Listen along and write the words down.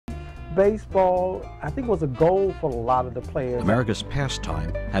Baseball, I think, was a goal for a lot of the players. America's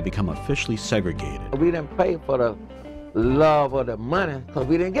pastime had become officially segregated. We didn't play for the love of the money because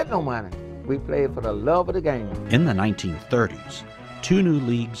we didn't get no money. We played for the love of the game. In the 1930s, 2 new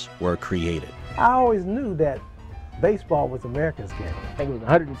leagues were created. I always knew that baseball was America's game. I think it was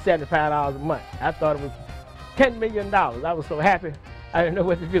 $175 a month. I thought it was $10 million. I was so happy, I didn't know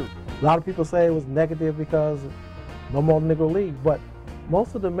what to do. A lot of people say it was negative because no more Negro League, but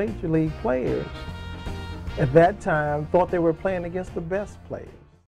most of the major league players at that time thought they were playing against the best players.